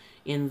all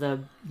in the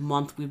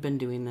month we've been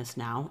doing this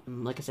now.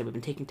 And like I said, we've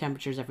been taking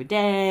temperatures every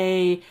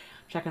day,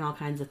 checking all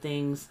kinds of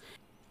things.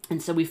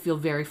 And so we feel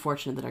very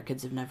fortunate that our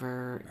kids have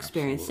never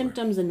experienced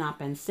symptoms and not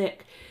been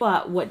sick.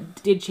 But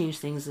what did change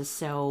things is,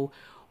 so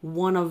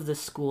one of the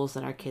schools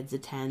that our kids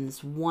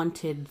attends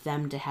wanted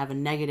them to have a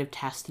negative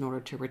test in order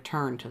to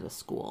return to the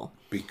school.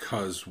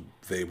 Because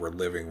they were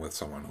living with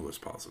someone who was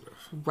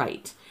positive.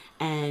 Right.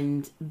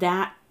 And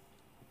that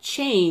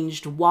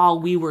changed while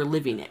we were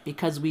living it,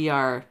 because we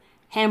are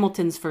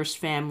Hamilton's first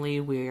family.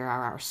 We are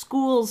our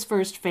school's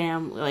first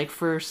family,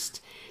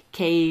 first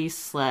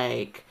case,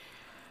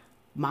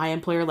 my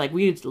employer,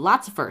 we did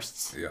lots of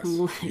firsts. Yes.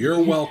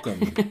 You're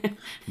welcome,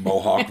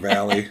 Mohawk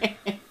Valley.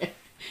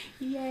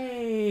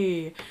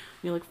 Yay.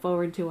 We look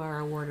forward to our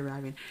award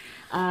arriving.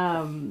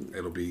 I'll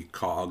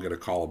get a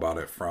call about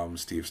it from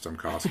Steve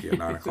Stemkowski at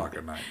 9 o'clock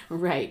at night.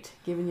 Right.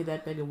 Giving you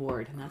that big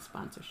award and that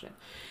sponsorship.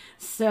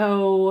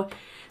 So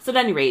at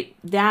any rate,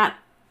 that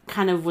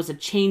kind of was a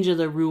change of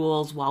the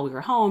rules while we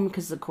were home,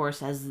 because of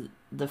course, as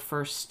the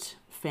first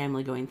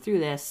family going through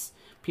this,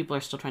 people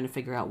are still trying to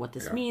figure out what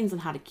this means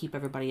and how to keep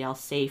everybody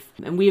else safe.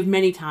 And we have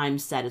many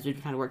times said, as we've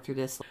been trying to work through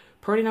this,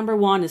 priority number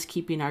 1 is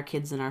keeping our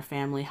kids and our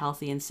family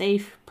healthy and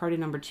safe. Priority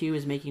number 2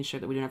 is making sure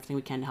that we're doing everything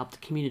we can to help the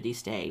community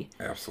stay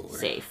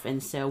safe.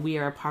 And so we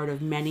are a part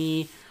of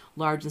many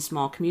large and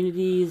small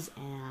communities,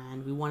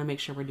 and we want to make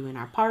sure we're doing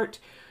our part.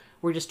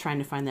 We're just trying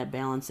to find that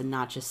balance and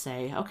not just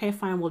say, okay,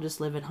 fine, we'll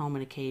just live at home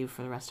in a cave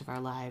for the rest of our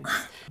lives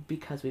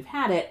because we've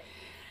had it.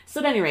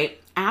 So at any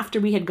rate, after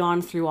we had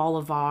gone through all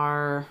of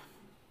our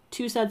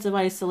 2 sets of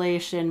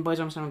isolation, boys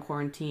are almost in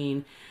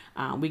quarantine,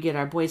 we get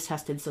our boys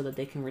tested so that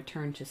they can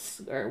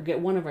get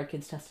one of our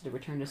kids tested to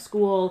return to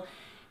school.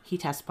 He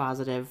tests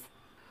positive,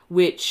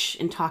 which,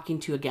 in talking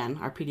to, again,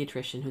 our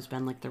pediatrician, who's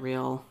been the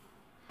real,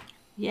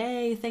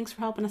 yay, thanks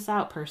for helping us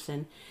out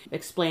person,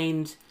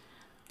 explained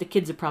the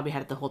kids have probably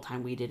had it the whole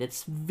time we did.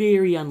 It's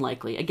very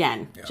unlikely.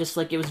 Again, just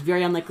like it was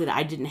very unlikely that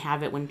I didn't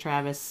have it when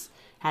Travis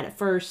had it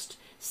first.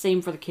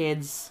 Same for the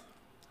kids.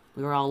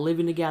 We were all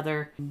living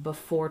together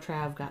before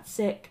Trav got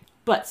sick.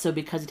 But so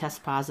because he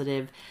tested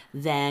positive,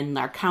 then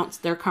their counts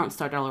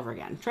start all over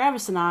again.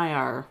 Travis and I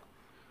are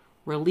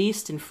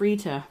released and free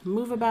to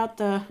move about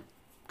the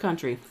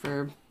country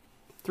for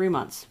 3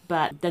 months.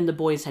 But then the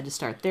boys had to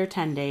start their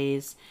 10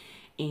 days.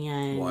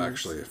 And Well,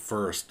 actually, at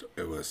first,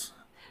 it was...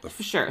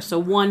 For sure. So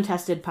one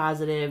tested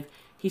positive.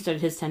 He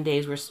started his 10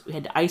 days. We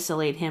had to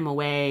isolate him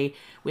away.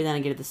 We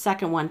then get the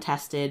second one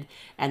tested.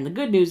 And the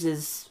good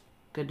news,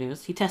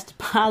 he tested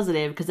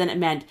positive because then it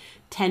meant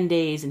 10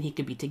 days and he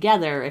could be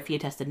together. If he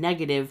had tested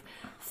negative,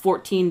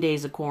 14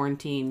 days of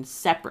quarantine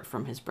separate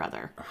from his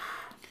brother.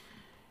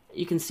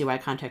 You can see why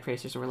contact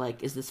tracers were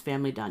like, is this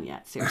family done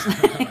yet?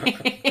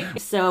 Seriously.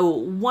 So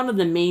one of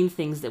the main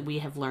things that we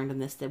have learned in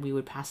this that we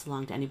would pass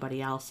along to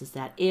anybody else is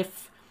that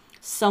if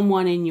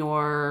someone in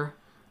your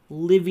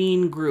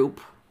living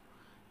group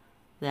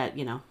that,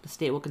 the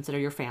state will consider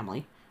your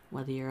family,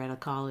 whether you're at a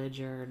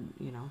college or,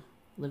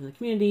 live in the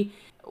community,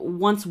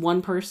 once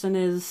one person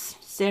is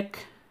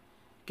sick,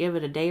 give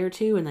it a day or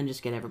two and then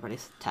just get everybody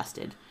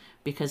tested.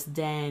 Because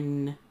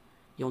then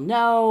you'll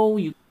know,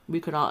 we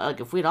could all,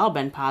 like if we'd all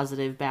been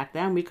positive back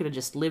then, we could have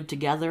just lived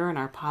together in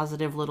our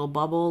positive little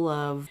bubble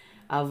of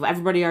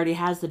everybody already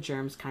has the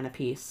germs kind of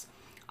piece.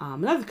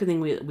 Another good thing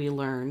we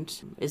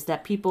learned is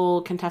that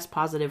people can test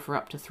positive for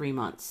up to 3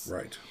 months.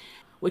 Right.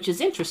 Which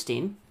is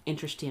interesting,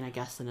 I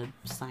guess, in a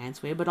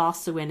science way, but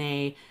also in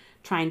a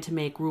trying to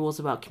make rules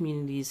about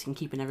communities and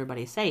keeping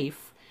everybody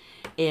safe.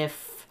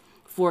 If,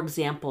 for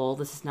example,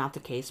 this is not the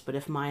case, but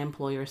if my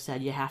employer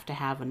said you have to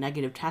have a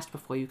negative test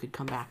before you could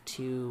come back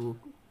to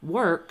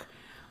work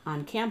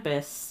on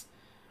campus,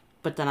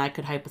 but then I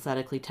could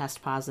hypothetically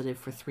test positive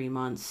for 3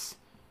 months,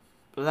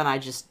 but then I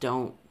just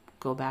don't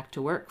go back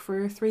to work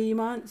for 3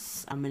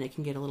 months, and it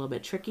can get a little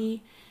bit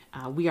tricky.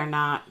 We are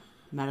not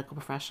medical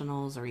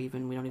professionals, or we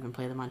don't even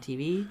play them on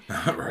TV.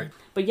 Right.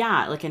 But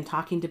yeah, like in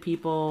talking to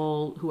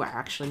people who are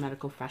actually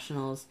medical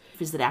professionals,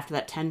 is that after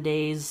that 10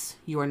 days,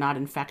 you are not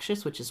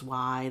infectious, which is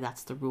why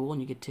that's the rule,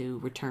 and you get to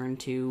return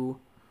to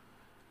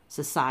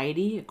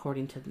society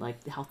according to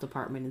like the health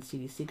department and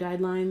CDC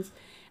guidelines.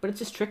 But it's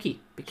just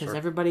tricky because Sure.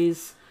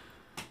 everybody's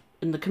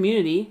in the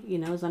community,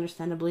 is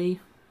understandably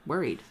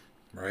worried.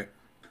 Right.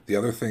 The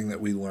other thing that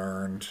we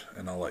learned,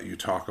 and I'll let you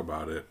talk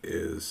about it,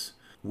 is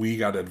we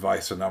got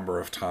advice a number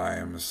of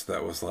times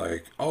that was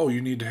like, oh,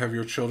 you need to have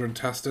your children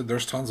tested.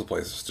 There's tons of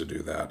places to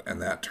do that.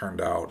 And that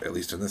turned out, at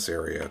least in this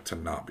area, to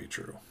not be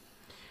true.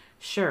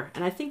 Sure.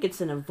 And I think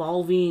it's an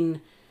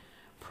evolving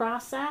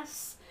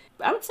process.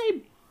 I would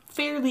say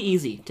fairly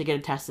easy to get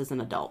a test as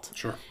an adult.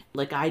 Sure.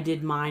 Like I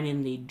did mine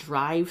in the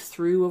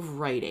drive-through of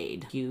Rite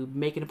Aid. You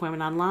make an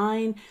appointment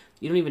online,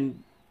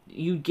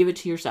 you give it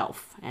to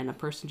yourself, and a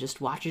person just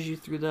watches you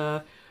through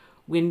the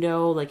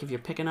window, like if you're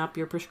picking up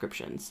your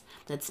prescriptions.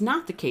 That's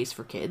not the case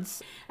for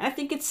kids. And I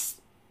think it's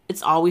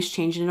always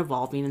changing and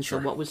evolving, and Sure.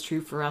 so what was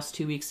true for us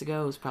 2 weeks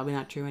ago is probably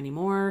not true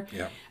anymore.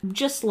 Yeah.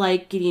 Just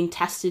like getting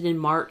tested in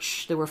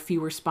March, there were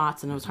fewer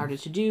spots and it was harder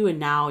to do, and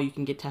now you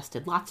can get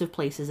tested lots of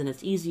places and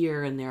it's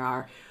easier, and there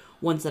are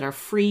ones that are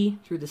free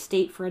through the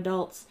state for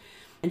adults.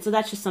 And so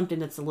that's just something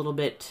that's a little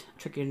bit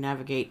tricky to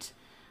navigate.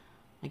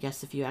 I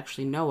guess if you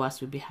actually know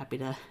us, we'd be happy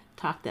to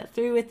talk that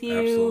through with you.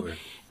 Absolutely.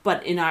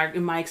 But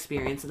in my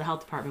experience, the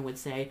health department would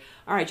say,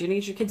 all right, you're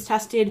going to get your kids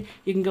tested,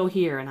 you can go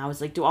here. And I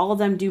was like, do all of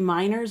them do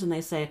minors? And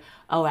they say,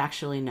 oh,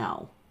 actually,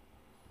 no.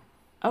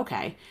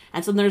 Okay.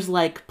 And so there's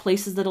like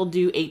places that'll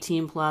do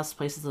 18 plus,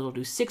 places that'll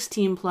do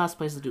 16 plus,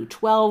 places that do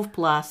 12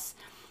 plus.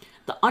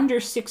 The under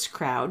 6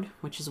 crowd,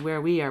 which is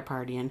where we are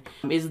partying,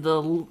 is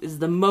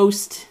the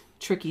most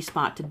tricky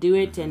spot to do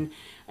it. And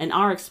in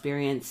our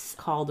experience,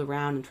 called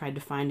around and tried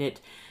to find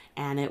it,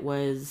 and it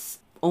was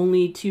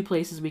only 2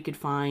 places we could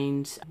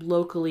find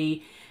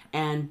locally,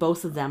 and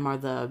both of them are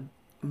the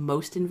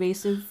most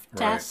invasive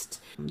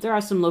test. Right. There are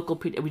some local,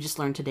 we just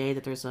learned today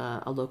that there's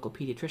a local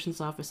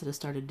pediatrician's office that has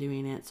started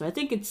doing it. So I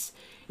think it's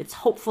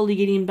hopefully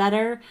getting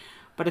better.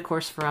 But of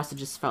course for us it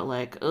just felt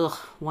like,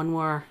 one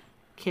more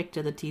kick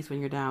to the teeth when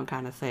you're down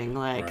kind of thing.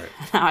 Like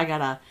now I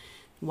gotta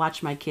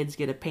watch my kids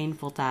get a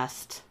painful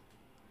test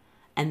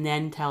and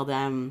then tell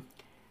them,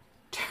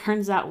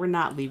 turns out we're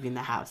not leaving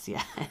the house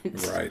yet.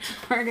 Right.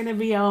 We're gonna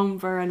be home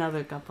for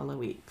another couple of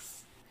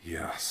weeks.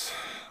 Yes,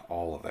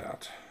 all of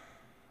that.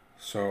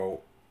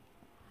 So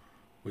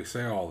we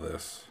say all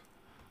this,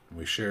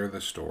 we share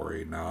this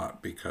story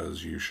not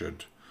because you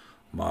should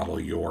model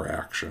your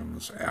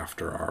actions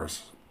after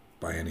ours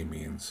by any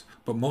means,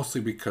 but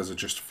mostly because it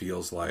just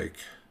feels like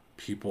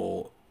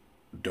people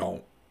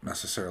don't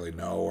necessarily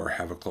know or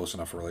have a close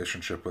enough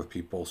relationship with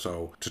people.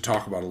 So to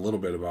talk about a little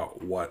bit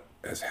about what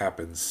has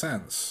happened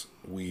since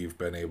we've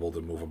been able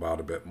to move about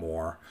a bit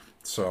more.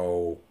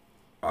 So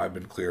I've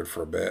been cleared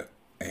for a bit,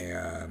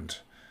 and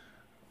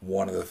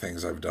one of the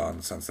things I've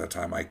done since that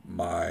time,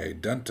 my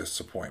dentist's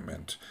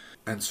appointment.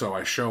 And so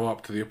I show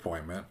up to the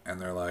appointment and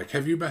they're like,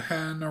 have you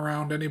been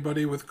around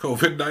anybody with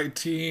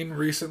COVID-19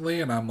 recently?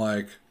 And I'm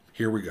like,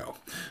 here we go.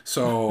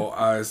 So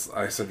I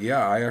said,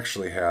 yeah, I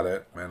actually had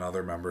it, and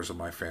other members of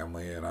my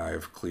family, and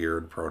I've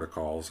cleared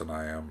protocols and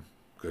I am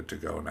good to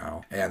go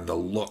now. And the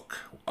look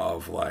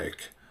of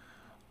like,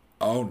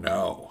 Oh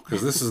no,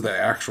 because this is the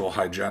actual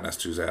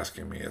hygienist who's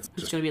asking me. It's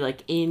It's just going to be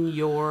like in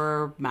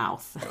your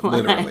mouth.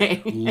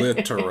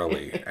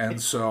 literally.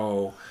 And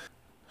so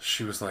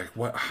she was like,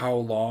 "What? How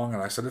long?"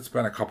 And I said, "It's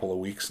been a couple of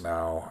weeks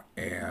now."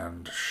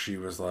 And she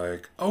was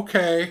like,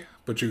 "Okay,"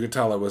 but you could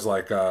tell it was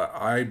like,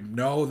 "I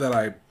know that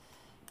I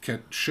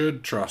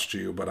should trust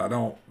you, but I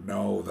don't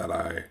know that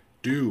I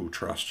do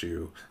trust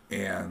you."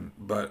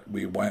 But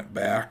we went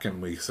back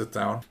and we sit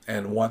down,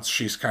 and once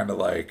she's kind of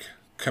like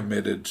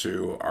committed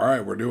to, all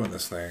right, we're doing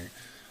this thing,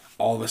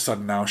 all of a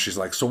sudden now she's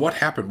like, so what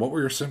happened? What were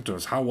your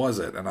symptoms? How was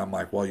it? And I'm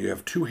like, well, you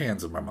have 2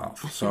 hands in my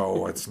mouth,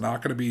 so it's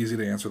not going to be easy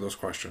to answer those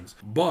questions.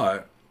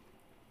 But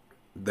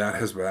that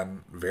has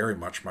been very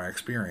much my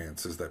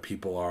experience, is that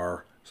people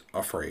are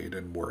afraid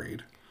and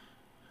worried.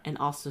 And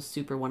also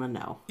super want to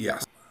know.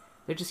 Yes.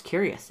 They're just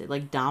curious. It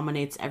like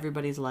dominates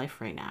everybody's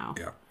life right now.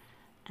 Yeah.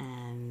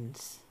 And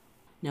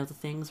the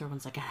things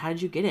everyone's like, how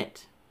did you get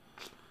it?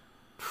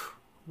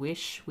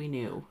 Wish we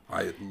knew.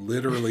 I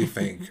literally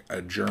think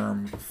a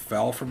germ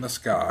fell from the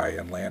sky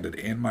and landed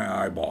in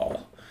my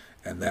eyeball,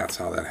 and that's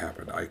how that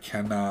happened. I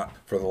cannot,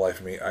 for the life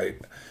of me,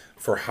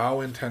 for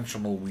how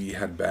intentional we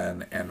had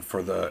been, and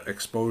for the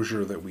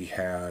exposure that we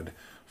had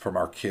from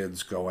our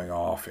kids going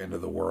off into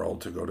the world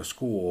to go to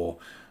school,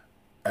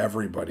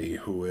 everybody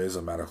who is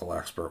a medical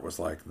expert was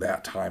like,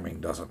 that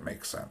timing doesn't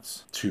make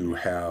sense. To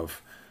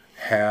have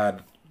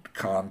had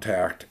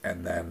contact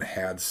and then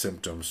had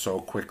symptoms so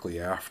quickly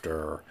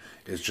after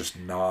is just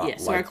not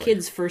likely. So our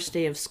kids' first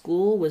day of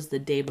school was the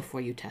day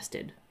before you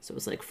tested. So it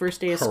was like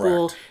first day of Correct.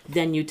 school,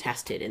 then you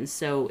tested. And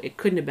so it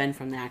couldn't have been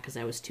from that because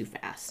I was too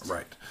fast.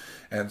 Right.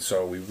 And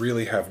so we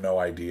really have no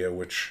idea,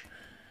 which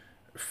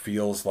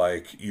feels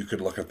like you could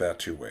look at that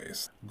 2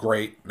 ways.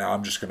 Great, now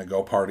I'm just going to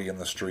go party in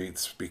the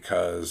streets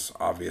because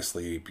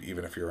obviously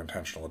even if you're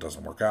intentional it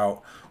doesn't work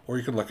out. Or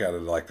you could look at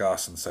it like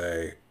us and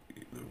say,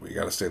 we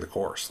got to stay the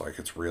course. Like,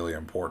 it's really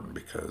important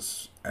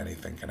because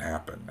anything can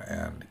happen,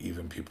 and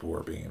even people who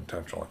are being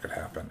intentional, it could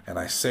happen. And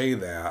I say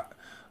that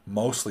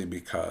mostly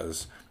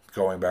because,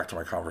 going back to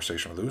my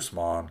conversation with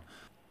Usman,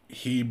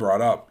 he brought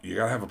up, you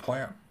got to have a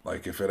plan.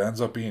 Like, if it ends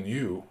up being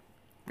you,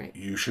 right,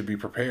 you should be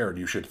prepared.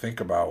 You should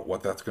think about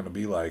what that's going to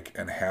be like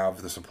and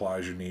have the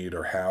supplies you need,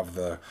 or have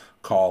the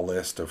call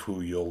list of who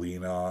you'll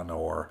lean on,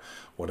 or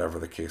whatever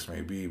the case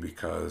may be,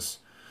 because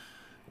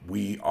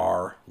we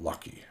are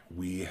lucky.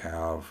 We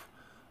have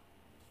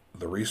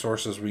the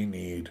resources we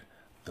need,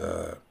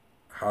 the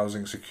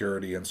housing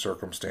security and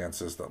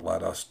circumstances that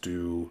let us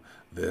do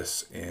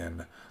this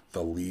in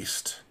the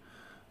least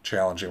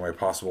challenging way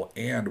possible.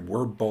 And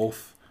we're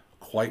both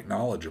quite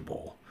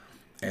knowledgeable.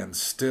 And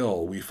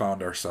still, we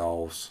found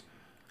ourselves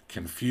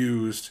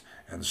confused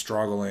and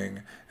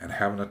struggling and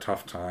having a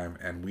tough time.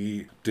 And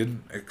we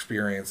didn't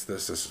experience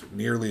this as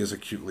nearly as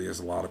acutely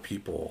as a lot of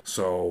people.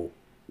 So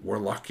we're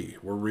lucky.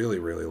 We're really,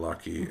 really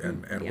lucky.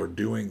 And we're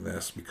doing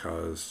this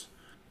because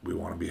we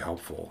want to be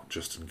helpful,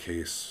 just in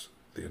case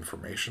the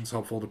information's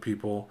helpful to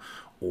people,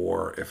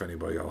 or if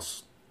anybody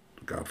else,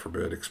 God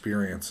forbid,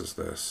 experiences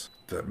this,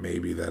 that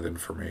maybe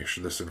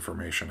this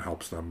information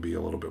helps them be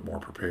a little bit more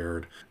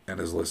prepared.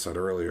 And as Liz said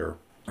earlier,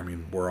 I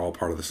mean, we're all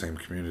part of the same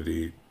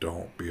community.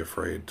 Don't be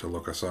afraid to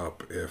look us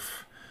up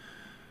if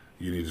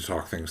you need to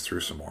talk things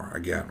through some more.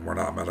 Again, we're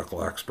not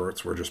medical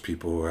experts. We're just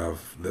people who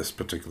have this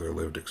particular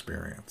lived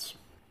experience.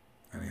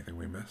 Anything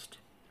we missed?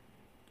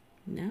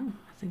 No,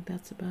 I think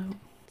that's about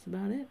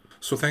it.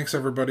 So thanks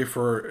everybody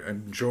for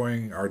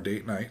enjoying our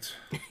date night.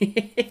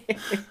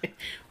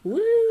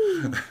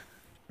 Woo!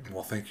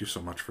 Well, thank you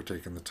so much for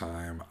taking the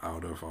time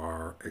out of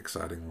our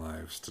exciting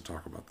lives to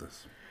talk about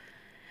this.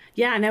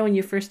 Yeah, I know when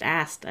you first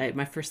asked,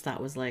 my first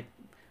thought was like,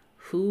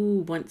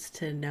 who wants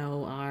to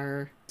know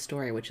our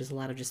story, which is a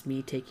lot of just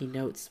me taking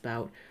notes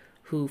about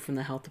who from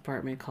the health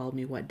department called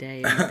me what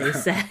day and what they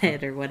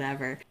said or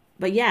whatever.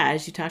 But yeah,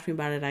 as you talked to me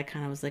about it, I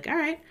kind of was like, all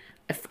right,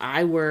 if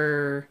I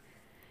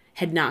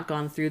had not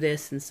gone through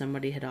this and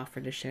somebody had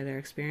offered to share their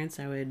experience,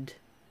 I would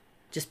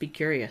just be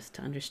curious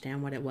to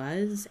understand what it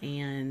was.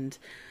 And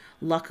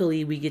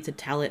luckily we get to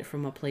tell it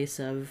from a place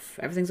of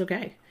everything's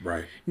okay.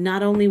 Right.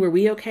 Not only were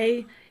we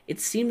okay,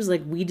 it seems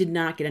like we did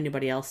not get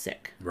anybody else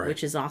sick, right,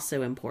 which is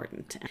also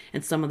important.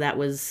 And some of that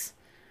was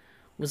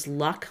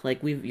luck. Like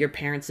your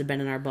parents had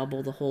been in our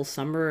bubble the whole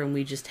summer and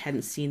we just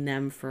hadn't seen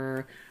them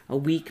for a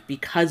week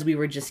because we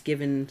were just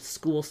given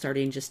school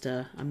starting just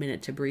a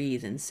minute to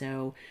breathe. And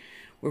so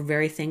we're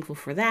very thankful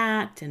for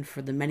that, and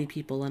for the many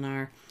people in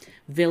our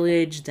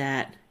village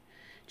that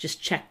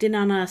just checked in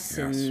on us,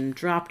 yes, and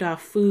dropped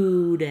off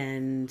food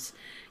and,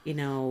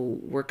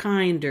 were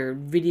kind or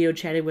video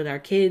chatted with our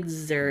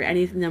kids or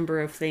any number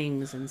of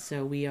things. And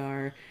so we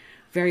are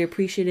very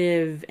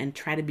appreciative and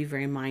try to be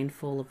very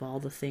mindful of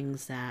all the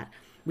things that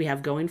we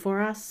have going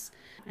for us,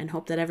 and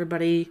hope that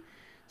everybody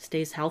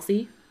stays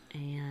healthy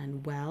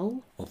and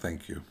well. Well,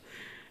 thank you.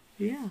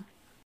 Yeah.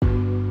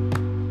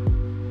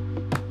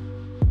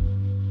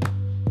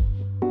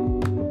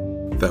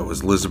 That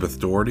was Elizabeth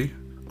Doherty,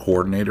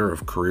 Coordinator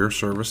of Career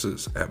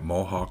Services at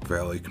Mohawk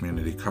Valley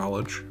Community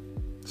College.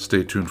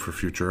 Stay tuned for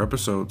future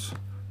episodes.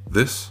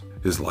 This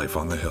is Life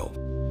on the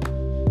Hill.